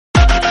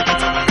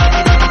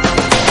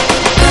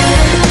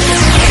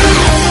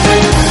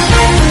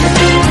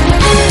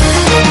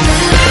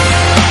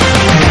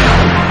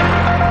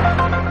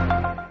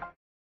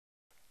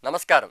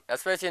నమస్కారం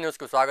SYC news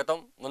కు స్వాగతం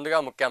ముందుగా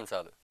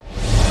ముఖ్యాంశాలు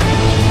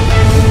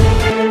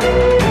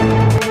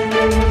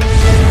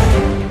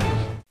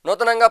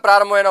నూతనంగా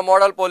ప్రారంభమైన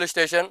మోడల్ పోలీస్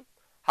స్టేషన్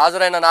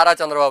హాజరైన నారా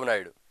చంద్రబాబు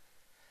నాయుడు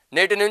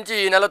నేటి నుంచి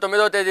ఈ నెల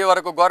 9వ తేదీ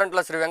వరకు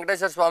గోరంట్ల శ్రీ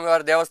వెంకటేశ్వర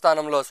స్వామివారి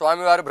దేవస్థానంలో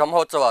స్వామివారి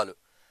బ్రహ్మోత్సవాలు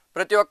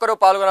ప్రతి ఒక్కరూ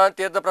పాల్గొనాలని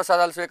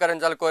తీర్థప్రసాదాలు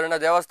స్వీకరించాలని కోరిన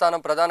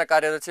దేవస్థానం ప్రధాన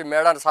కార్యదర్శి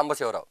మేడా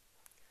సాంబశివరావు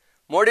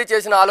మోడీ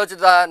చేసిన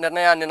ఆలోచిత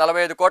నిర్ణయాన్ని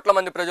 45 కోట్ల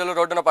మంది ప్రజలు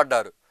రోడ్డున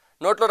పడ్డారు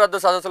నోట్ల రద్దు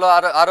సదస్సులో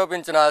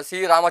ఆరోపించిన సి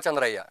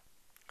రామచంద్రయ్య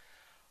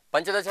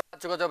పంచదశ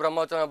వార్షికోత్సవ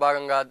బ్రహ్మోత్సవం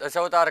భాగంగా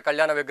దశావతార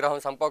కళ్యాణ విగ్రహం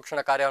సంపోక్షణ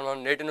కార్యక్రమం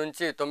నేటి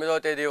నుంచి 9వ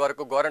తేదీ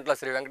వరకు గోరంట్ల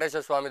శ్రీ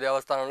వెంకటేశ్వర స్వామి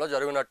దేవస్థానంలో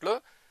జరుగునట్లు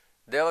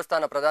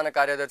దేవస్థాన ప్రధాన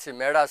కార్యదర్శి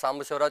మేడా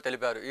సాంబశివరావు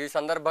తెలిపారు ఈ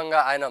సందర్భంగా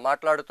ఆయన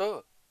మాట్లాడుతూ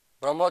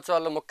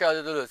బ్రహ్మోత్సవాల్లో ముఖ్య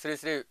అతిథులు శ్రీ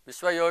శ్రీ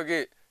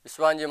విశ్వయోగి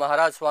విశ్వాంజీ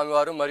మహారాజ్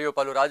స్వామివారు మరియు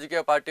పలు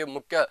రాజకీయ పార్టీ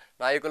ముఖ్య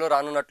నాయకులు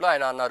రానున్నట్లు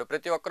ఆయన అన్నారు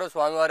ప్రతి ఒక్కరూ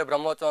స్వామివారి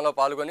బ్రహ్మోత్సవంలో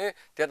పాల్గొని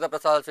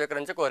తీర్థప్రసాదాలు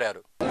స్వీకరించి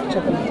కోరారు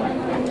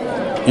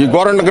ఈ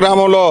గోరంట్ల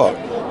గ్రామంలో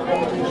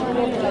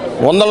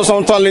వందల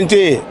సంవత్సరాల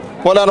నుంచి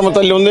పోలేరమ్మ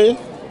తల్లి ఉంది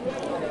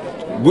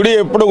గుడి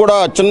ఎప్పుడు కూడా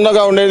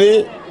చిన్నగా ఉండేది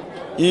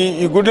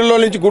ఈ గుడిలో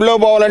నుంచి గుడిలో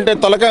పోవాలంటే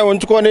తలకాయ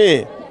ఉంచుకొని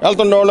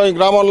వెళ్తుండేవాళ్ళం ఈ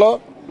గ్రామంలో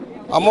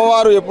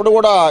అమ్మవారు ఎప్పుడు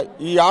కూడా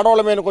ఈ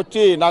ఆడవాళ్ళ మీదకి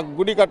వచ్చి నాకు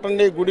గుడి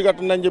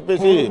కట్టండి అని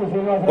చెప్పేసి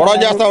గొడవ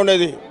చేస్తూ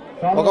ఉండేది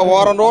ఒక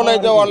వారం రోజులు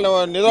అయితే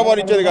వాళ్ళని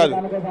నిద్రపోనిచ్చేది కాదు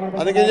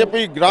అందుకని చెప్పి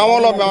ఈ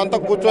గ్రామంలో మేమంతా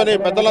కూర్చొని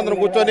పెద్దలందరం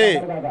కూర్చొని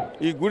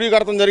ఈ గుడి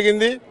కట్టడం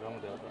జరిగింది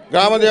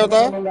గ్రామదేవత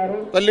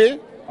తల్లి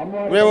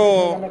మేము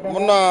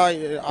మొన్న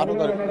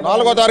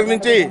 4వ తారీఖు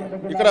నుంచి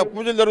ఇక్కడ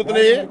పూజలు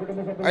జరుగుతున్నాయి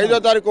 5వ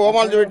తారీఖు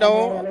హోమాలు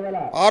పెట్టాము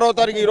 6వ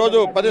తారీఖు ఈరోజు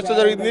ప్రతిష్ఠ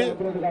జరిగింది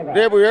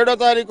రేపు 7వ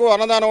తారీఖు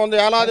అన్నదానం ఉంది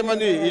వేలాది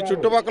మంది ఈ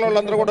చుట్టుపక్కల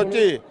వాళ్ళందరూ కూడా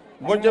వచ్చి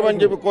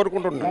భోంచేయమని చెప్పి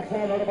కోరుకుంటున్నాం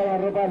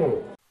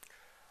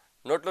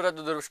నోట్ల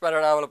రద్దు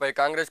దుష్పరిణామాలపై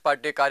కాంగ్రెస్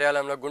పార్టీ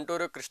కార్యాలయంలో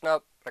గుంటూరు కృష్ణా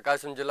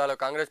ప్రకాశం జిల్లాలో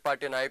కాంగ్రెస్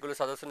పార్టీ నాయకులు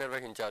సదస్సు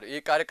నిర్వహించారు ఈ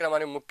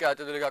కార్యక్రమానికి ముఖ్య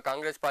అతిథులుగా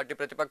కాంగ్రెస్ పార్టీ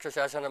ప్రతిపక్ష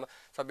శాసన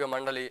సభ్య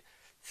మండలి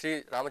శ్రీ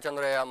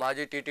రామచంద్రయ్య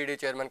మాజీ టీటీడీ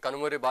చైర్మన్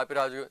కనుమూరి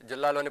బాపిరాజు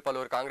జిల్లాలోని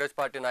పలువురు కాంగ్రెస్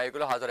పార్టీ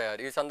నాయకులు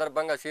హాజరయ్యారు ఈ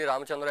సందర్భంగా శ్రీ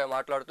రామచంద్రయ్య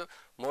మాట్లాడుతూ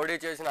మోడీ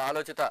చేసిన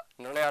ఆలోచిత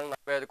నిర్ణయాలను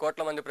 45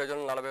 కోట్ల మంది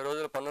ప్రజలను 40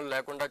 రోజుల పన్నులు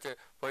లేకుండా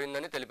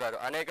పోయిందని తెలిపారు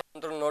అనేక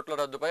మంత్రులు నోట్ల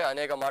రద్దుపై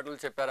అనేక మాటలు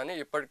చెప్పారని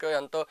ఇప్పటికే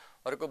ఎంతో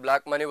వరకు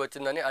బ్లాక్ మనీ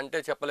వచ్చిందని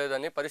అంటే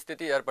చెప్పలేదని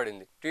పరిస్థితి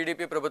ఏర్పడింది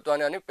టీడీపీ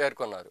ప్రభుత్వాన్ని అని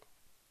పేర్కొన్నారు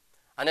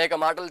అనేక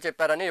మాటలు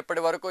చెప్పారని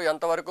ఇప్పటి వరకు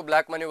ఎంతవరకు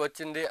బ్లాక్ మనీ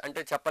వచ్చింది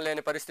అంటే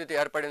చెప్పలేని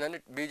పరిస్థితి ఏర్పడిందని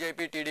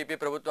బీజేపీ టీడీపీ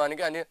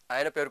ప్రభుత్వానికి అని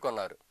ఆయన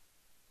పేర్కొన్నారు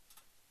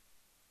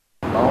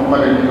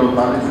నవంబర్ 8వ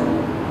తారీఖు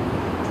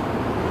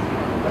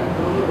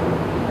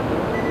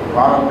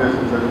భారతదేశ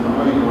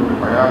చరిత్రలో ఇటువంటి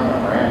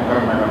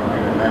భయంకరమైన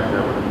నిర్ణయం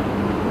చేపట్టింది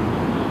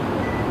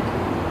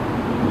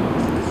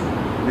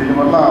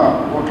దీనివల్ల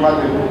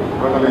కోట్లాది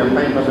ప్రజలు ఎంత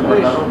ఇబ్బంది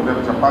పడ్డారో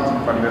మీరు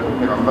చెప్పాల్సిన పని లేదు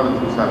మీరు అందరూ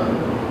చూశారు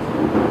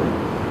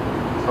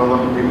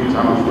సోదరులు టీవీ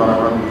ఛానల్స్ ద్వారా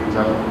కూడా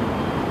చూపించారు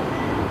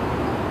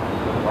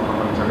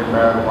కొంతమంది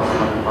చనిపోయారు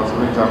కొంతమంది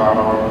ప్రసవించారు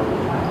ఆడవాళ్ళు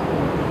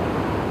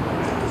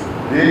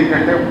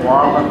దేనికంటే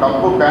వాళ్ళ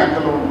డబ్బు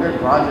బ్యాంకులో ఉంటే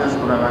డ్రా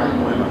చేసుకునేదానికి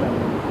పోయినారు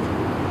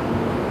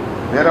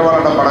వేరే వాళ్ళ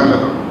డబ్బు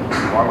అడగలేదు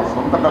వాళ్ళ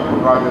సొంత డబ్బు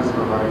డ్రా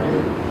చేసుకునేదానికి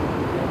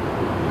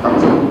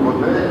ఖర్చు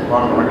పోతే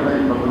వాళ్ళు పడిన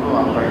ఇబ్బందులు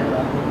అంతా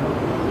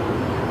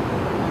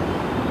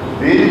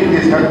దేనికి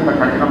చేశారు ఇంత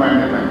కఠినమైన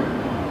నిర్ణయం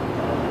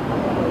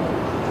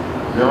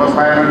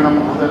వ్యవసాయ రంగం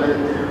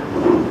కుదలేదు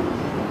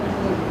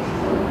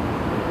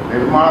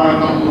నిర్మాణ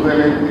రంగం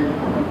కుదలేదు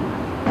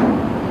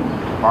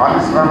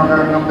పారిశ్రామిక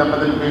రంగం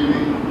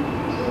దెబ్బతిపోయింది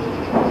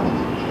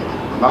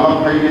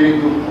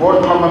 45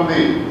 కోట్ల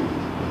మంది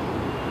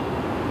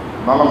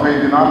 40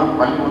 దినాలు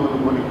పని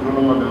వదులుకొని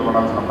క్యూలలో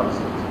నిలబడాల్సిన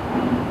పరిస్థితి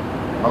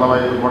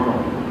 45 కోట్ల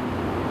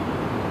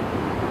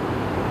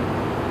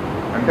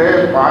అంటే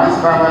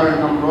పారిశ్రామిక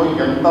రంగంలో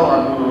ఎంత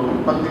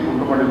ఉత్పత్తి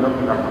కుంటుపడిందో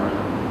మీకు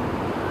అర్థమైంది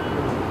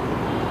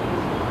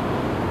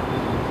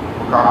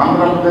ఒక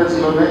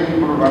ఆంధ్రప్రదేశ్లోనే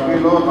ఇప్పుడు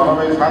రబీలో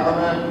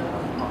 40%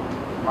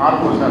 నారు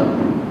పోశారు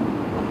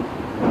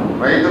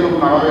రైతులకు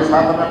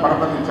 40%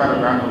 పరపతించారు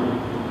బ్యాంకులు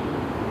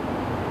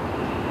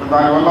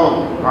దానివల్ల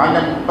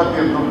ధాన్యం ఉత్పత్తి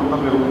ఎంత ఉంటుందో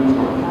మీరు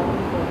ఊహించుకోవచ్చు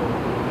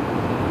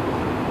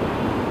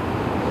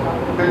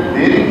అంటే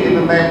దేనికి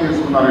నిర్ణయం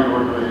తీసుకున్నారు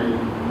ఇటువంటి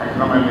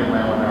కఠినమైన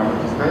నిర్ణయం అని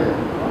ఆలోచిస్తే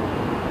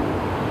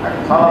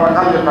చాలా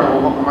రకాలు చెప్పారు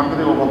ఒక్కొక్క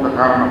మంత్రి ఒక్కొక్క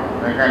కారణం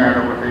వెంకయ్య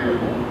నాయుడు ఒకటి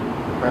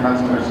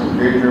ఫైనాన్స్ మినిస్టర్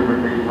డేట్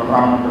ఒకటి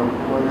ప్రధానమంత్రి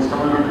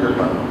ఇష్టమైనట్టు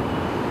చెప్పారు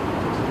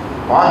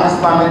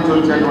పాకిస్తాన్ నుంచి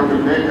వచ్చేటువంటి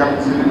ఫేక్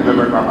కరెన్సీని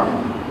నిలబెట్టాలి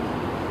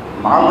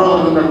 4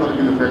 రోజుల కింద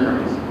దొరికింది ఫేక్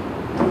కరెన్సీ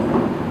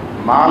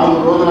 4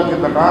 రోజుల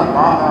కిందట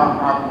పాక్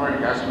ఆక్యుపైడ్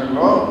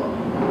కాశ్మీర్లో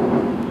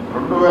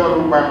 2000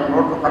 రూపాయల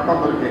నోట్లు కట్టం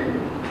దొరికాయి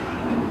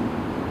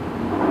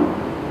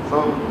సో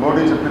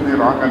మోడీ చెప్పింది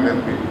రాంగ్ అని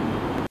చెప్పి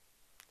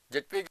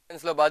జెడ్పీ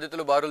గేమ్స్లో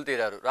బాధితులు బారులు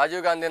తీరారు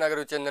రాజీవ్ గాంధీ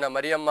నగర్కు చెందిన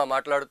మరియమ్మ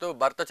మాట్లాడుతూ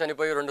భర్త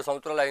చనిపోయి 2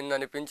 సంవత్సరాలు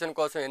అయిందని పింఛన్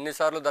కోసం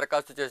ఎన్నిసార్లు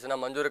దరఖాస్తు చేసినా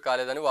మంజూరు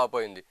కాలేదని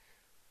వాపోయింది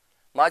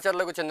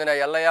మాచర్లకు చెందిన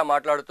ఎల్లయ్య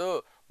మాట్లాడుతూ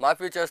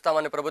మాఫీ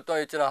చేస్తామని ప్రభుత్వం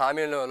ఇచ్చిన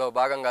హామీలలో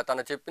భాగంగా తన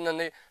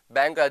చెప్పిందని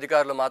బ్యాంకు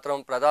అధికారులు మాత్రం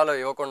ప్రజలు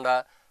ఇవ్వకుండా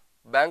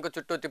బ్యాంకు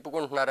చుట్టూ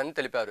తిప్పుకుంటున్నారని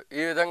తెలిపారు.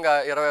 ఈ విధంగా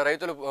 20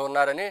 రైతులు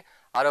ఉన్నారని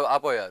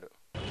ఆపోయారు.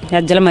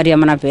 యజ్జల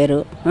మరియమ్మ నా పేరు,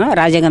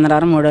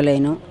 రాజగంధరారం 3వ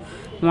లైను.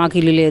 మాకు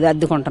ఇల్లు లేదు,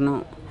 అద్దెకుంటున్నాం.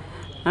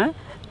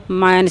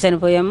 మా ఆయన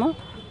చనిపోయాము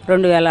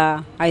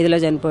 2005లో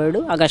చనిపోయాడు,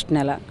 ఆగస్టు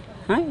నెల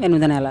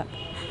 8వ నెల.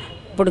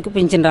 ఇప్పటికి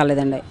పింఛన్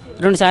రాలేదండి.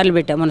 2 సార్లు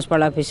పెట్టా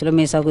మున్సిపల్ ఆఫీసులో,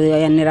 మీ సగు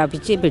అన్నీ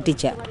రాపిచ్చి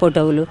పెట్టించా.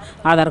 ఫోటోలు,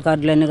 ఆధార్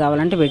కార్డులు అన్నీ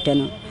కావాలంటే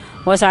పెట్టాను.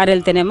 ఓసారి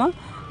వెళ్తేనేమో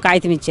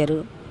కాగితం ఇచ్చారు.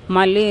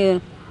 మళ్ళీ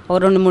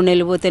 2-3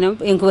 నెలలు పోతేనేమో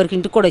ఇంకొకరికి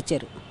ఇంటికి కూడా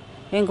వచ్చారు.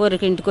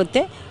 ఇంకొకరికి ఇంటికి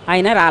వస్తే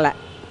ఆయన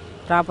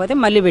రాకపోతే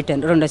మళ్ళీ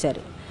పెట్టాను.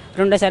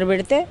 రెండోసారి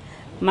పెడితే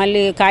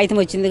మళ్ళీ కాగితం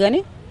వచ్చింది, కానీ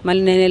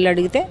మళ్ళీ నేను వెళ్ళి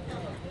అడిగితే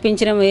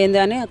పింఛనం ఏంది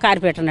అని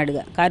కార్పొరేటర్ని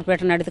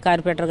అడిగితే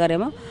కార్పొరేటర్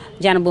గారేమో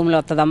జనభూమిలో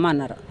వస్తుందమ్మా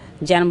అన్నారు.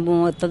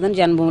 జనభూమి వస్తుందని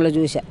జనభూమిలో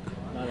చూసా,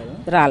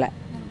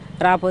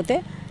 రాకపోతే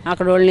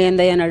అక్కడ వాళ్ళని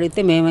ఏందయ్యా అని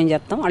అడిగితే మేమేం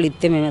చేస్తాం, వాళ్ళు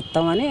ఇస్తే మేము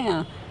ఇస్తామని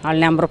వాళ్ళ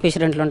నెంబర్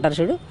ప్రెసిడెంట్లు ఉంటారు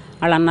చూడు,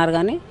 వాళ్ళు అన్నారు.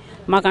 కానీ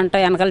మాకంట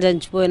వెనకాల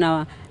చచ్చిపోయిన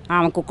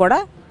ఆమెకు కూడా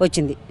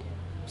వచ్చింది,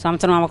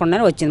 సంవత్సరం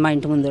అవ్వకుండానే వచ్చింది మా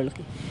ఇంటి ముందు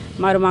వాళ్ళకి.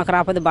 మరి మాకు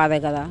రాకపోతే బాధే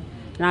కదా.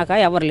 నాకు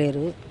ఎవరు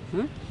లేరు,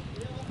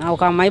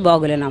 ఒక అమ్మాయి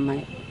బాగోలేని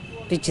అమ్మాయి,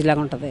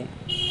 పిచ్చిలాగా ఉంటుంది.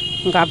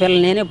 ఇంకా ఆ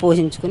పిల్లలు నేనే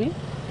పోషించుకుని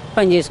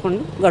పని చేసుకుని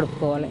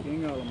గడుపుకోవాలి.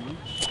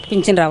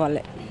 పింఛన్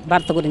రావాలి,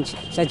 భర్త గురించి,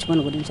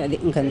 చచ్చిపోయిన గురించి, అది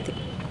ఇంకంతే.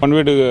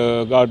 కొండవీడు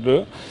గార్డు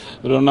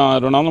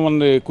 200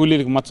 మంది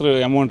కూలీలకు మచ్చలు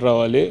అమౌంట్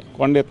రావాలి.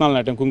 కొండ విత్తనాలు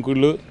నాటాము,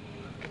 కుంకుళ్ళు,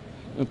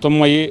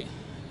 తొమ్మయ్యి,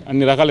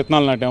 అన్ని రకాల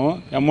విత్తనాలు నాటాము.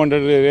 అమౌంట్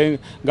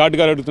గార్డు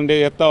గారు అడుగుతుంటే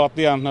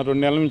వస్తాయి అంటున్నారు.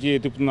 2 నెలల నుంచి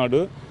తిప్పుతున్నాడు.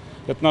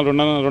 విత్తనాలు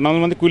 200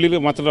 మంది కూలీలు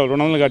మచ్చలు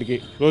 200 గాడికి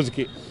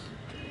రోజుకి.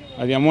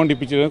 అది అమౌంట్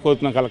ఇప్పించడానికి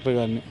కోరుతున్నాం కలెక్టర్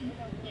గారిని.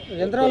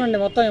 ఎంతరాలండి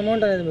మొత్తం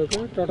అమౌంట్ అనేది మీకు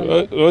టోటల్?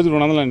 రోజు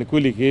 200 అండి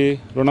కూలీకి,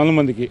 200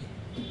 మందికి.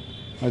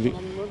 అది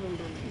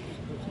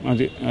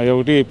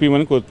ఒకటి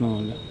ఇప్పిమని కోరుతున్నాం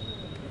అండి.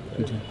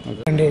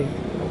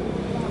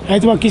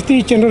 అయితే మాకు కిస్తీ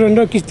ఇచ్చారు,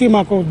 2వ కిస్తీ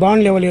మాకు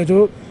బాండ్లు ఇవ్వలేదు.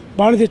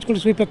 బాండ్లు తెచ్చుకుంటే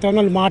చూపిస్తామని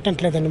వాళ్ళు మాట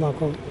అంటలేదండి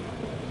మాకు.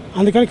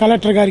 అందుకని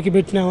కలెక్టర్ గారికి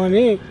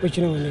పెట్టినామని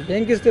వచ్చినామండి.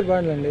 ఏం కిస్తీ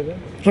బాండ్లు అండి?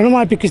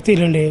 రుణమాఫీ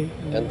కిస్తీలు అండి.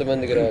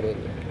 ఎంతమందికి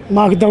రాలేదు?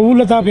 మాకు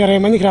ఊళ్ళో దాపు 20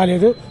 మందికి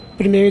రాలేదు.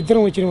 ఇప్పుడు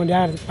మేమిద్దరం వచ్చినామండి,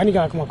 పని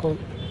కాక మాకు.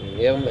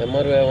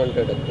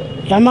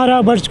 ఎంఆర్ఓ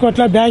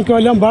బడుచుకోట్ల బ్యాంక్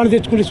వాళ్ళం బాండ్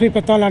తెచ్చుకుంటే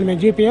చూపిస్తామని మేము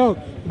చూపించాం,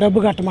 డబ్బు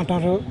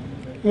కట్టమంటారు.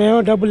 మేము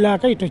డబ్బులు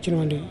లేక ఇటు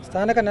వచ్చినామండి.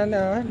 స్థానిక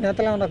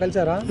నేతలు ఏమన్నా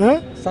కలిసారా?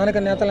 స్థానిక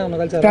నేతలు ఏమన్నా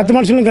కలిసారా? పెద్ద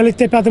మనుషులను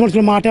కలిస్తే పెద్ద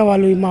మనుషులు మాట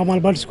వాళ్ళు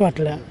మమ్మల్ని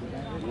బడుచుకోవట్లే.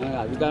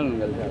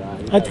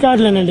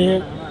 అధికారులేనండి,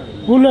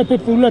 ఊళ్ళో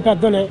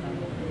పెద్దలే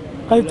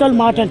కలిస్తే వాళ్ళు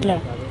మాట అంటలే.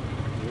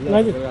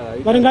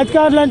 మరి ఇంకా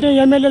అధికారులు అంటే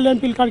ఎమ్మెల్యేలు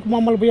ఎంపీలు కాడికి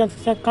మమ్మల్ని పోయి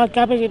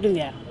కెపాసిటీ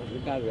ఉంది.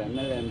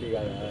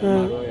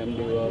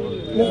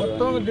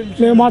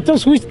 మేము మొత్తం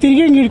చూసి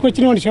తిరిగి ఇక్కడికి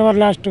వచ్చినామండి. చివరి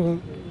లాస్ట్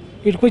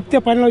ఇక్కడికి వస్తే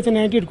పనులు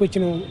అవుతున్నాయంటే ఇక్కడికి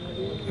వచ్చినాము.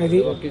 అది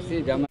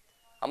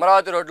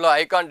అమరావతి రోడ్లో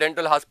ఐకాన్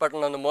డెంటల్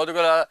హాస్పిటల్ నందు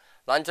మోదుగుల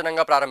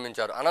లాంఛనంగా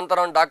ప్రారంభించారు.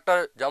 అనంతరం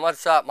డాక్టర్ జమర్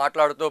షా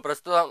మాట్లాడుతూ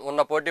ప్రస్తుతం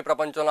ఉన్న పోటీ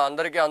ప్రపంచంలో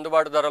అందరికీ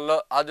అందుబాటు ధరల్లో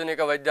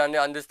ఆధునిక వైద్యాన్ని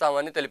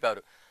అందిస్తామని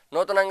తెలిపారు.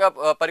 నూతనంగా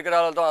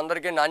పరికరాలతో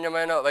అందరికీ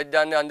నాణ్యమైన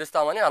వైద్యాన్ని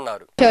అందిస్తామని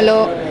అన్నారు.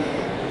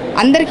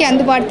 అందరికీ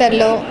అందుబాటు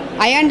ధరలో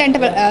ఐకాన్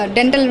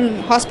డెంటల్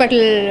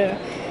హాస్పిటల్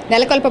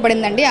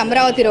నెలకొల్పబడిందండి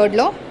అమరావతి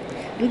రోడ్లో.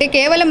 అంటే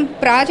కేవలం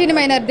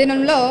ప్రాచీనమైన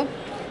దినంలో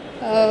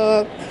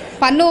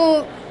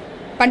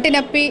పంటి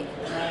నొప్పి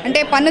అంటే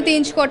పన్ను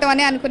తీయించుకోవటం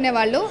అని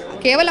అనుకునేవాళ్ళు.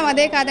 కేవలం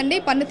అదే కాదండి,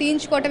 పన్ను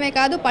తీయించుకోవటమే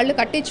కాదు, పళ్ళు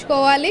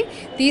కట్టించుకోవాలి.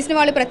 తీసిన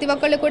వాళ్ళు ప్రతి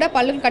ఒక్కళ్ళు కూడా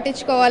పళ్ళు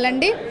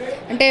కట్టించుకోవాలండి.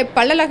 అంటే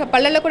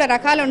పళ్ళలో కూడా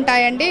రకాలు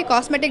ఉంటాయండి.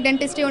 కాస్మెటిక్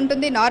డెంటిస్ట్రీ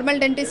ఉంటుంది,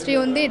 నార్మల్ డెంటిస్ట్రీ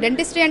ఉంది.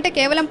 డెంటిస్ట్రీ అంటే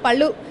కేవలం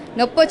పళ్ళు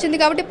నొప్పి వచ్చింది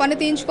కాబట్టి పన్ను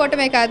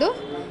తీయించుకోవటమే కాదు,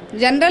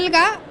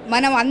 జనరల్గా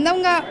మనం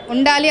అందంగా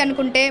ఉండాలి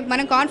అనుకుంటే,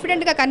 మనం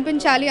కాన్ఫిడెంట్గా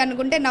కనిపించాలి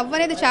అనుకుంటే నవ్వు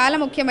అనేది చాలా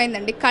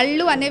ముఖ్యమైనదండి.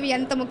 కళ్ళు అనేవి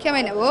ఎంత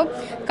ముఖ్యమైనవో,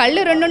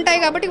 కళ్ళు 2 ఉంటాయి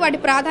కాబట్టి వాటి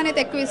ప్రాధాన్యత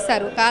ఎక్కువ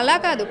ఇస్తారు. అలా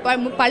కాదు,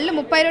 పళ్ళు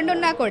 32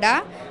 ఉన్నా కూడా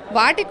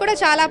వాటికి కూడా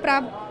చాలా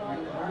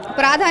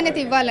ప్రాధాన్యత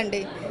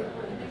ఇవ్వాలండి.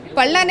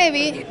 పళ్ళు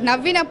అనేవి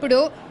నవ్వినప్పుడు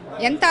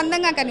ఎంత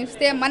అందంగా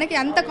కనిపిస్తే మనకి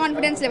అంత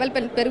కాన్ఫిడెన్స్ లెవెల్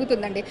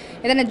పెరుగుతుందండి.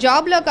 ఏదైనా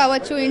జాబ్లో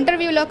కావచ్చు,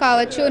 ఇంటర్వ్యూలో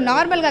కావచ్చు,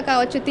 నార్మల్గా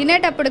కావచ్చు,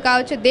 తినేటప్పుడు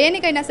కావచ్చు,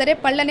 దేనికైనా సరే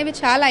పళ్ళు అనేవి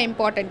చాలా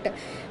ఇంపార్టెంట్.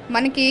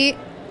 మనకి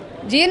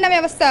జీర్ణ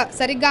వ్యవస్థ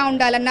సరిగ్గా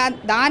ఉండాలన్నా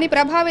దాని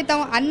ప్రభావితం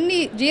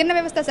జీర్ణ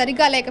వ్యవస్థ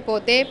సరిగ్గా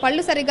లేకపోతే,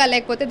 పళ్ళు సరిగ్గా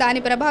లేకపోతే దాని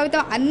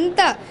ప్రభావితం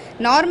అంత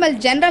నార్మల్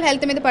జనరల్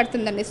హెల్త్ మీద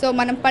పడుతుందండి. సో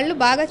మనం పళ్ళు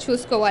బాగా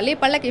చూసుకోవాలి,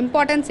 పళ్ళకి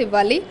ఇంపార్టెన్స్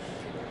ఇవ్వాలి.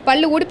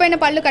 పళ్ళు ఊడిపోయిన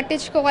పళ్ళు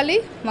కట్టించుకోవాలి,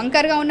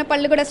 వంకరగా ఉన్న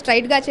పళ్ళు కూడా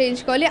స్ట్రైట్గా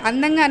చేయించుకోవాలి,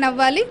 అందంగా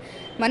నవ్వాలి,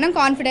 మనం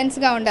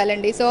కాన్ఫిడెన్స్గా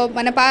ఉండాలండి. సో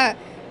మన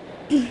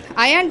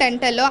ఐకాన్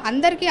డెంటల్లో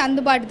అందరికీ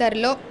అందుబాటు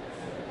ధరలో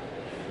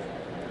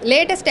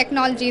లేటెస్ట్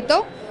టెక్నాలజీతో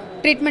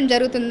ట్రీట్మెంట్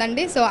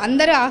జరుగుతుందండి. సో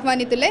అందరూ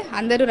ఆహ్వానితులే,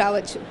 అందరూ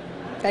రావచ్చు.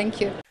 Thank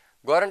you.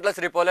 గోరంట్ల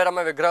శ్రీ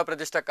పోలేరమ్మ విగ్రహ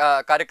ప్రతిష్ట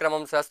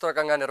కార్యక్రమం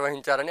శాస్త్రోక్తంగా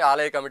నిర్వహించారని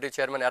ఆలయ కమిటీ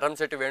చైర్మన్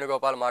ఎర్రంశెట్టి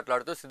వేణుగోపాల్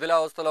మాట్లాడుతూ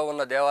శిథిలావస్థలో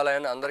ఉన్న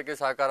దేవాలయాన్ని అందరికీ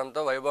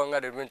సహకారంతో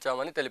వైభవంగా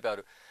నిర్మించామని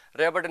తెలిపారు.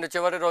 రేపటిని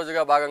చివరి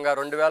రోజుగా భాగంగా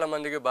 2000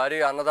 మందికి భారీ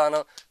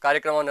అన్నదానం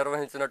కార్యక్రమం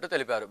నిర్వహించినట్టు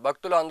తెలిపారు.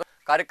 భక్తులు అందరూ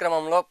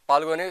కార్యక్రమంలో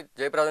పాల్గొని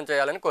జయప్రదం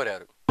చేయాలని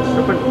కోరారు.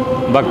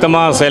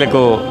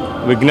 భక్తమహాశైలకు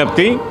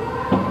విజ్ఞప్తి,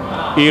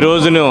 ఈ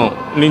రోజును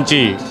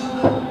నుంచి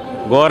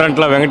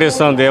గోరంట్ల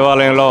వెంకటేశ్వర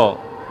దేవాలయంలో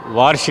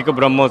వార్షిక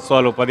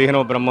బ్రహ్మోత్సవాలు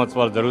 15వ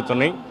బ్రహ్మోత్సవాలు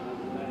జరుగుతున్నాయి.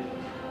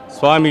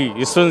 స్వామి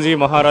విశ్వంజీ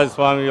మహారాజ్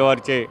స్వామి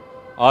వారిచే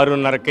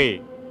 6:30కి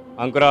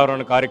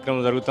అంకురారోహణ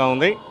కార్యక్రమం జరుగుతూ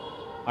ఉంది.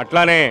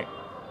 అట్లానే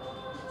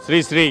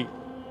శ్రీ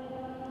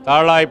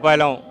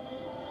తాళాయిపాలెం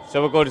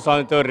శివకోటి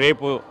స్వామితో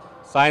రేపు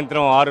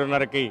సాయంత్రం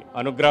 6:30కి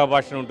అనుగ్రహ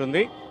భాషణ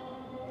ఉంటుంది.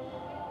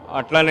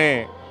 అట్లానే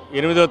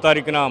 8వ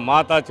తారీఖున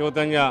మాతా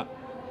చైతన్య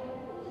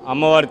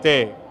అమ్మవారితే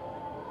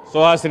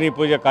సుహాసిని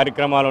పూజ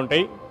కార్యక్రమాలు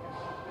ఉంటాయి.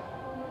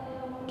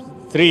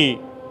 శ్రీ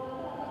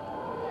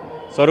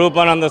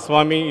స్వరూపానంద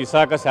స్వామి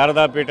విశాఖ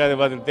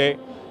శారదాపీఠాధిపతితే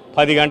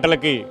 10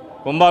 గంటలకి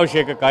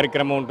కుంభాభిషేక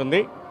కార్యక్రమం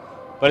ఉంటుంది.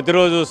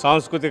 ప్రతిరోజు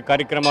సాంస్కృతిక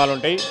కార్యక్రమాలు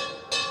ఉంటాయి.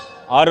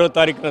 6వ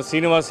తారీఖున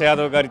శ్రీనివాస్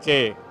యాదవ్ గారిచే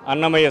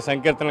అన్నమయ్య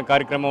సంకీర్తన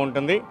కార్యక్రమం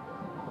ఉంటుంది.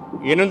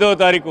 8వ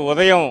తారీఖు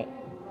ఉదయం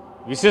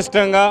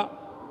విశిష్టంగా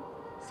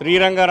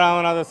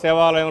శ్రీరంగరామనాథ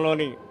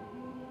సేవాలయంలోని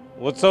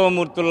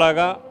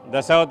ఉత్సవమూర్తుల్లాగా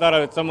దశావతార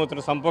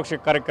ఉత్సవమూర్తుల సంపోక్ష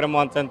కార్యక్రమం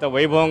అంత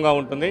వైభవంగా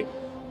ఉంటుంది.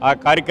 ఆ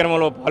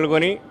కార్యక్రమంలో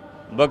పాల్గొని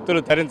భక్తులు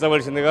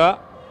తరించవలసిందిగా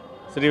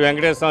Shri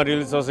Venkateswara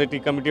real society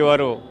committee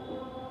వారు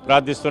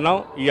ప్రార్థిస్తున్నాం.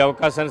 ఈ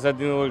అవకాశాన్ని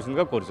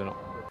సద్వినియోగవలసిందిగా కోరుతున్నాం.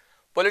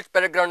 పోలీస్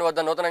పెరేడ్ గ్రౌండ్ వద్ద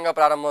నూతనంగా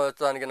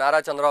ప్రారంభోత్సవానికి నారా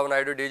చంద్రబాబు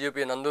నాయుడు,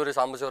 డీజీపీ నందూరి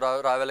సాంబశివరావు,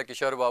 రావెల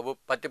కిషోర్ బాబు,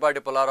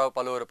 పత్తిపాటి పుల్లారావు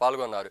పలువురు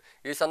పాల్గొన్నారు.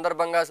 ఈ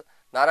సందర్భంగా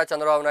నారా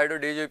చంద్రబాబు నాయుడు,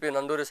 డీజీపీ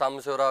నందూరి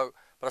సాంబశివరావు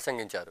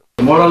ప్రసంగించారు.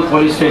 మోడల్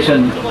పోలీస్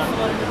స్టేషన్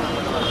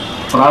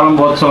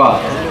ప్రారంభోత్సవ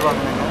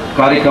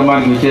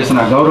కార్యక్రమానికి విచ్చేసిన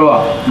గౌరవ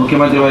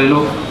ముఖ్యమంత్రి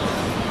వర్యులు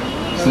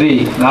శ్రీ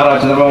నారా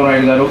చంద్రబాబు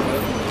నాయుడు గారు,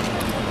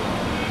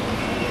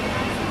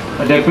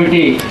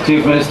 డిప్యూటీ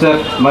చీఫ్ మినిస్టర్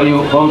మరియు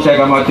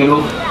హోంశాఖ మంత్రులు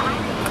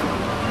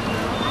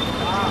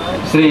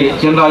శ్రీ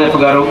చినరాజప్ప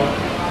గారు,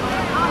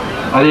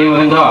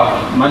 అదేవిధంగా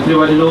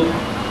మంత్రివర్యులు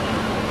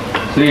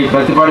శ్రీ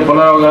పత్తిపాటి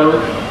పుల్లారావు గారు,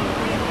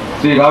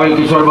 శ్రీ రావెల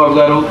కిషోర్ బాబు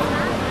గారు,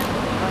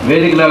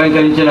 వేదికను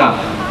అలంకరించిన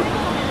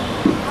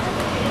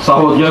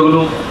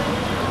సహోద్యోగులు,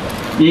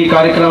 ఈ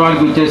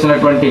కార్యక్రమానికి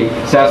విచ్చేసినటువంటి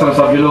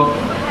శాసనసభ్యులు,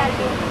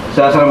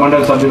 శాసన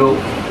మండలి సభ్యులు,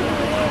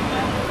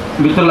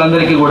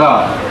 మిత్రులందరికీ కూడా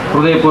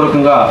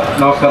హృదయపూర్వకంగా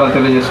నమస్కారాలు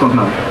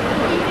తెలియజేసుకుంటున్నాను.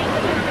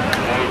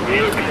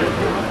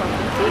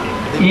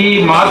 ఈ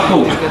మార్పు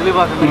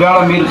ఇవాళ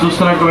మీరు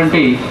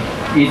చూస్తున్నటువంటి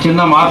ఈ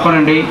చిన్న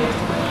మార్పునండి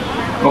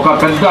ఒక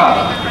పెద్ద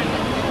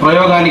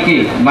ప్రయోగానికి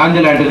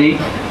నాంది లాంటిది.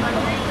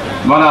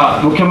 మన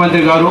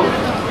ముఖ్యమంత్రి గారు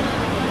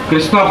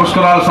కృష్ణా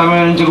పుష్కరాల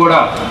సమయం నుంచి కూడా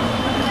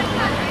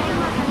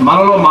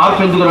మనలో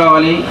మార్పు ఎందుకు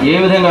రావాలి, ఏ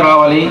విధంగా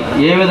రావాలి,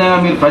 ఏ విధంగా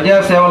మీరు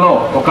ప్రజాసేవలో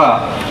ఒక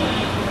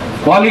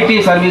క్వాలిటీ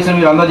సర్వీస్ని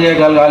మీరు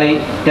అందజేయగలగాలి,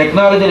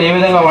 టెక్నాలజీని ఏ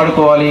విధంగా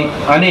వాడుకోవాలి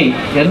అని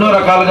ఎన్నో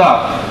రకాలుగా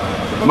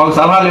మాకు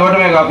సలహాలు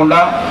ఇవ్వడమే కాకుండా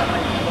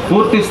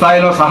పూర్తి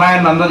స్థాయిలో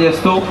సహాయాన్ని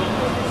అందజేస్తూ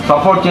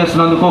సపోర్ట్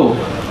చేసినందుకు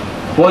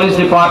పోలీస్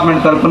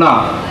డిపార్ట్మెంట్ తరఫున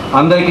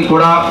అందరికీ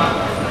కూడా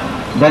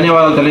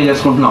ధన్యవాదాలు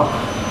తెలియజేసుకుంటున్నాం.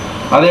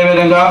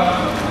 అదేవిధంగా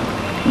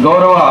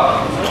గౌరవ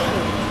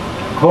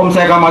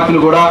హోంశాఖ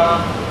మంత్రులు కూడా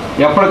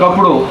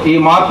ఎప్పటికప్పుడు ఈ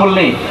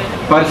మార్పుల్ని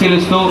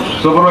పరిశీలిస్తూ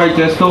సూపర్వైజ్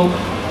చేస్తూ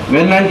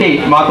వెన్నంటి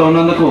మాతో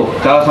ఉన్నందుకు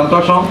చాలా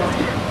సంతోషం.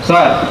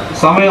 సార్,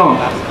 సమయం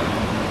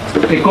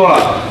ఎక్కువ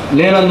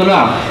లేనందున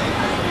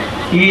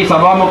ఈ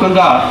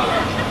సభాముఖంగా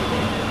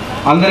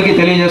అందరికీ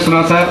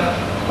తెలియజేస్తున్నాం సార్.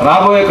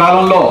 రాబోయే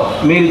కాలంలో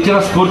మీరు ఇచ్చిన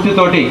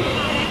స్ఫూర్తితోటి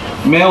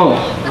మేము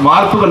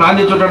మార్పుకు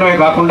నాంది చుట్టడమే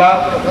కాకుండా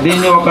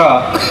దీన్ని ఒక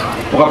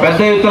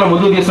పెద్ద ఎత్తున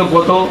ముందుకు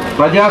తీసుకుపోతూ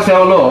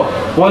ప్రజాసేవలో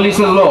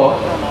పోలీసుల్లో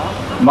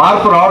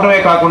మార్పు రావడమే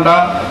కాకుండా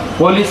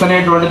పోలీస్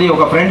అనేటువంటిది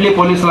ఒక ఫ్రెండ్లీ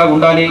పోలీస్ లాగా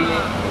ఉండాలి.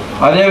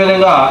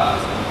 అదేవిధంగా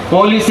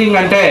పోలీసింగ్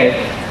అంటే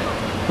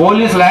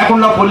పోలీస్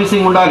లేకుండా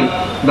పోలీసింగ్ ఉండాలి.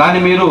 దాన్ని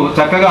మీరు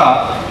చక్కగా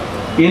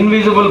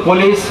invisible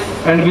police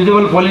and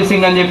visible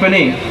policing అని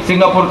చెప్పని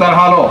సింగపూర్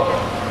తరహాలో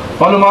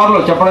పలుమార్లు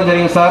చెప్పడం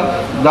జరిగింది సార్.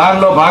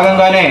 దానిలో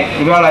భాగంగానే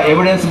ఇవాళ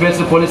ఎవిడెన్స్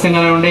బేస్డ్ పోలీసింగ్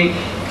అనివ్వండి,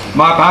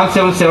 మా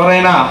కానిస్టేబుల్స్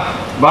ఎవరైనా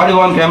బాడీ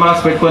వార్న్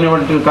కెమెరాస్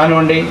పెట్టుకొని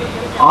కానివ్వండి,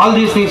 all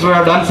these things we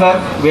have done sir.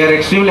 We are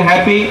extremely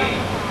happy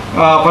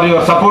for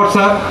your support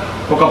sir.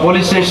 ఒక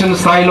పోలీస్ స్టేషన్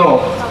స్థాయిలో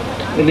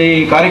ఇది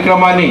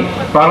కార్యక్రమాన్ని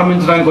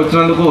ప్రారంభించడానికి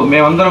వచ్చినందుకు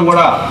మేమందరం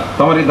కూడా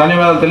తమరికి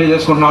ధన్యవాదాలు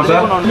తెలియజేసుకుంటున్నాం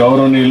సార్.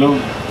 గౌరవనీయులు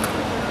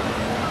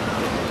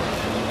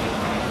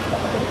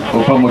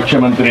ఉప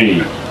ముఖ్యమంత్రి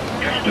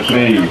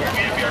శ్రీ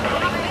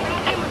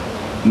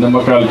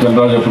నిమ్మకాయల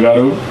చంద్రరాజప్ప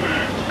గారు,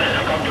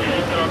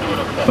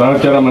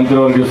 సహచర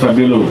మంత్రివర్గ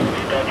సభ్యులు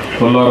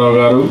పుల్లారావు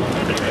గారు,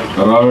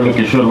 రావెల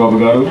కిషోర్ బాబు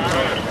గారు,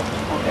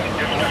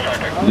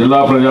 జిల్లా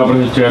ప్రజా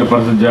పరిషత్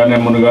చైర్పర్సన్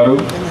జానెమ్మన్ గారు,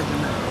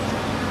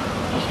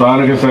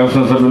 స్థానిక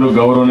శాసనసభ్యులు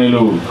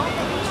గౌరవనీయులు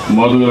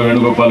మోదుగుల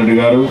వేణుగోపాల్ రెడ్డి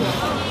గారు,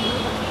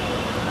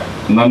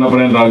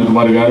 నన్నపనేని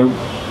రాజకుమారి గారు,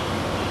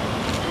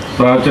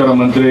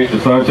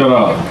 సహచర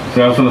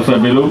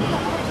శాసనసభ్యులు,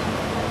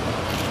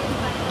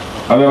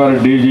 అదేవారి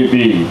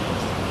డీజీపీ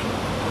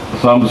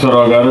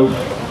సాంబశివరావు గారు,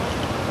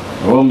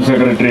 హోమ్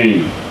సెక్రటరీ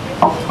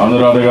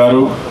అనురాధ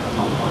గారు,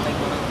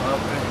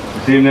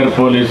 సీనియర్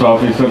పోలీస్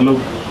ఆఫీసర్లు,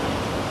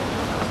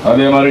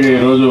 అదే మరి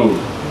ఈరోజు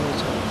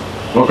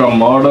ఒక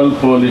మోడల్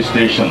పోలీస్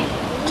స్టేషన్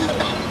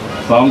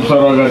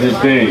సాంబశివరావు గారు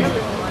చెప్తే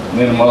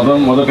నేను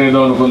మొదట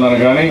ఏదో అనుకున్నాను,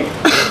 కానీ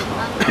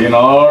ఇన్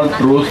ఆల్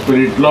ట్రూ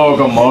స్పిరిట్లో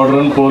ఒక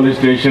మోడర్న్ పోలీస్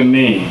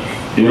స్టేషన్ని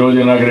ఈరోజు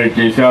ఇనాగ్రేట్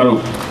చేశారు.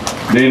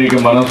 దీనికి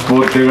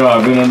మనస్ఫూర్తిగా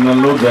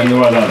అభినందనలు,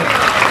 ధన్యవాదాలు.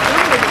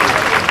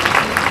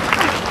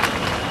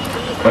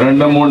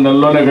 2-3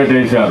 నెలల్లోనే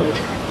కట్టేశారు.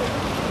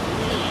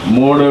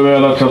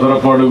 3000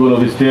 చదరపు అడుగుల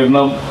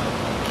విస్తీర్ణం.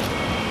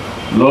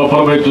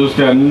 లోపలపై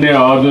చూస్తే అన్ని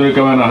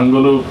ఆధునికమైన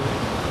హంగులు.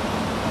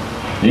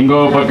 ఇంకో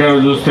పక్కన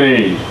చూస్తే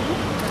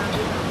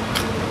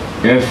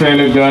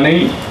ఎస్ఐలకు కానీ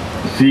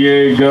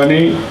సిఐకి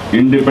కానీ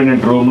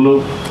ఇండిపెండెంట్ రూమ్లు.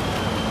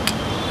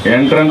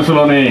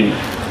 ఎంట్రన్స్లోనే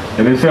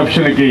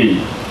రిసెప్షన్కి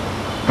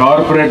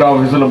కార్పొరేట్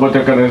ఆఫీసులో పోతే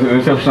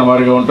రిసెప్షన్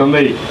వారిగా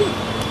ఉంటుంది.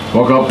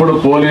 ఒకప్పుడు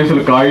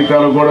పోలీసులు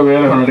కాగితాలు కూడా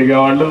వేరే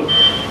అడిగేవాళ్ళు,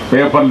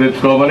 పేపర్లు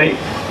తెచ్చుకోమని.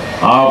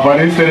 ఆ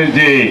పరిస్థితి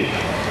నుంచి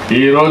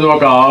ఈరోజు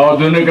ఒక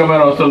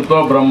ఆధునికమైన వసతులతో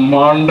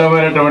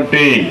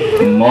బ్రహ్మాండమైనటువంటి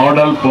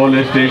మోడల్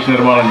పోలీస్ స్టేషన్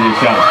నిర్మాణం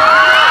చేశారు.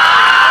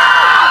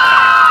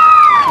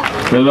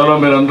 పిల్లలు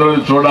మీరందరూ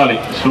చూడాలి,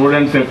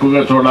 స్టూడెంట్స్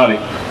ఎక్కువగా చూడాలి.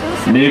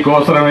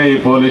 మీకోసమే ఈ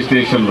పోలీస్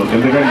స్టేషన్లు.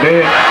 ఎందుకంటే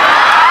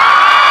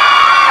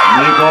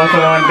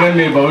మీకోసం అంటే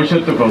మీ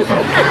భవిష్యత్తు కోసం,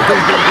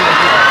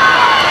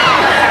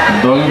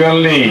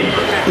 దొంగల్ని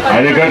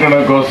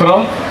అరికట్టడం కోసం.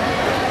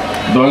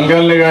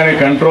 దొంగల్ని కానీ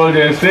కంట్రోల్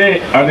చేస్తే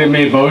అది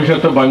మీ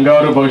భవిష్యత్తు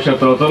బంగారు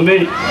భవిష్యత్తు అవుతుంది.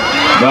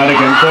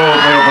 దానికి ఎంతో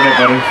ఉపయోగపడే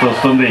పరిస్థితి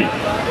వస్తుంది.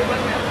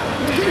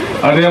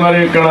 అదే మరి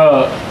ఇక్కడ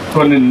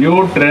కొన్ని న్యూ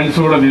ట్రెండ్స్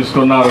కూడా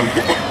తీసుకున్నారు.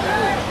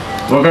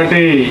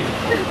 ఒకటి,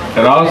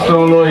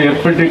 రాష్ట్రంలో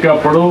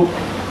ఎప్పటికప్పుడు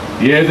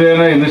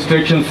ఏదైనా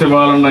ఇన్స్ట్రక్షన్స్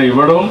ఇవ్వాలన్నా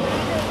ఇవ్వడం.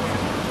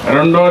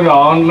 రెండోది,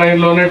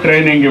 ఆన్లైన్లోనే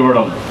ట్రైనింగ్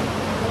ఇవ్వడం.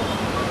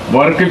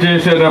 వర్క్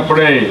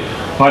చేసేటప్పుడే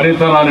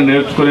పనితనాన్ని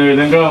నేర్చుకునే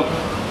విధంగా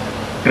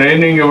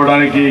ట్రైనింగ్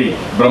ఇవ్వడానికి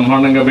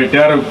బ్రహ్మాండంగా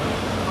పెట్టారు.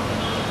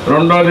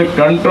 రెండోది,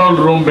 కంట్రోల్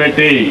రూమ్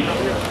పెట్టి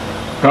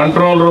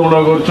కంట్రోల్ రూమ్లో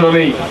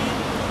కూర్చొని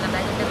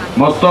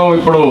మొత్తం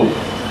ఇప్పుడు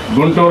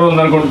గుంటూరు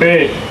ఉందనుకుంటే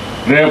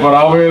రేపు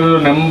రాబోయే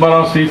నెంబర్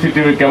ఆఫ్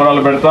సీసీటీవీ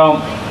కెమెరాలు పెడతాం.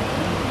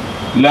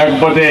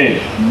 లేకపోతే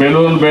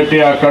బెలూన్ పెట్టి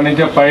అక్కడి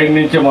నుంచి పైన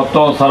నుంచి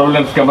మొత్తం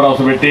సర్వేలెన్స్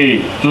కెమెరాస్ పెట్టి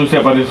చూసే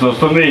పరిస్థితి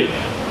వస్తుంది.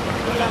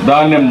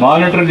 దాన్ని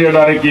మానిటర్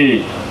చేయడానికి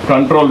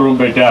కంట్రోల్ రూమ్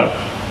పెట్టారు.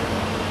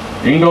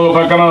 ఇంకో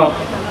పక్కన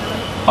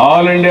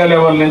ఆల్ ఇండియా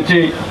లెవెల్ నుంచి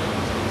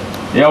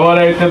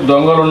ఎవరైతే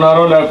దొంగలు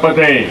ఉన్నారో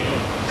లేకపోతే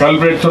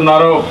కల్ప్రిట్స్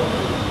ఉన్నారో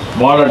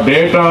వాళ్ళ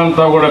డేటా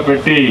అంతా కూడా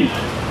పెట్టి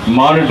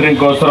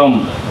మానిటరింగ్ కోసం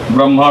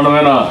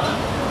బ్రహ్మాండమైన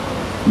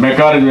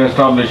మెకానిజం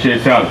ఎస్టాబ్లిష్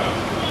చేశారు.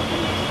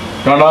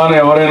 కడాన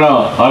ఎవరైనా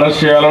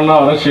అరెస్ట్ చేయాలన్నా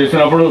అరెస్ట్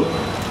చేసినప్పుడు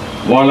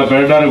వాళ్ళ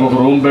పెట్టడానికి ఒక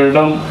రూమ్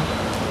పెట్టడం,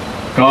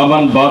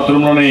 కామన్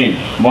బాత్రూంలోని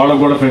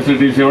వాళ్ళకు కూడా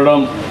ఫెసిలిటీస్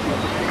ఇవ్వడం,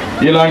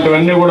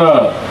 ఇలాంటివన్నీ కూడా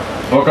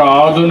ఒక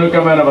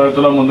ఆధునికమైన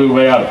పద్ధతిలో ముందుకు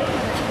పోయారు.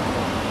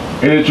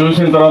 ఇది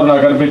చూసిన తర్వాత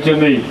నాకు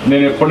అనిపించింది,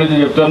 నేను ఎప్పటి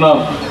నుంచి చెప్తున్నా,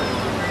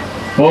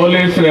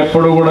 పోలీసులు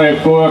ఎప్పుడు కూడా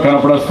ఎక్కువగా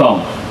కనపడస్తాం,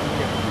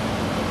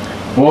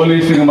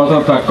 పోలీసుకి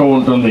మాత్రం తక్కువ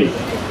ఉంటుంది.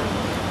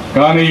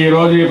 కానీ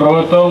ఈరోజు ఈ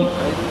ప్రభుత్వం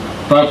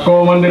తక్కువ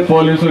మంది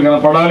పోలీసులు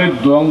కనపడాలి,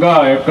 దొంగ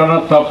ఎక్కడైనా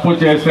తప్పు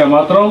చేస్తే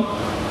మాత్రం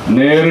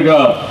నేరుగా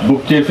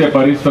బుక్ చేసే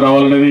పరిస్థితి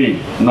రావాలనేది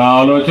నా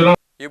ఆలోచన.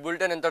 ఈ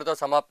బులెటిన్ ఇంతటితో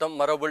సమాప్తం.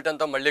 మరో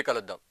బులెటిన్తో మళ్ళీ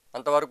కలుద్దాం.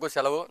 అంతవరకు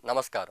సెలవు,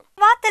 నమస్కారం.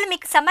 వార్తలు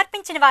మీకు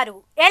సమర్పించిన వారు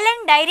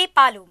ఎల్ఎన్ డైరీ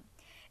పాలు,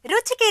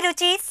 రుచికి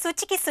రుచి,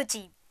 శుచికి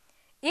శుచి.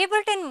 ఈ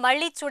బులెటిన్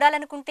మళ్ళీ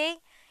చూడాలనుకుంటే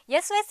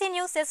SYC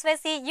news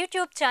SYC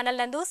YouTube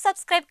channel నందు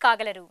సబ్స్క్రైబ్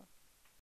కాగలరు.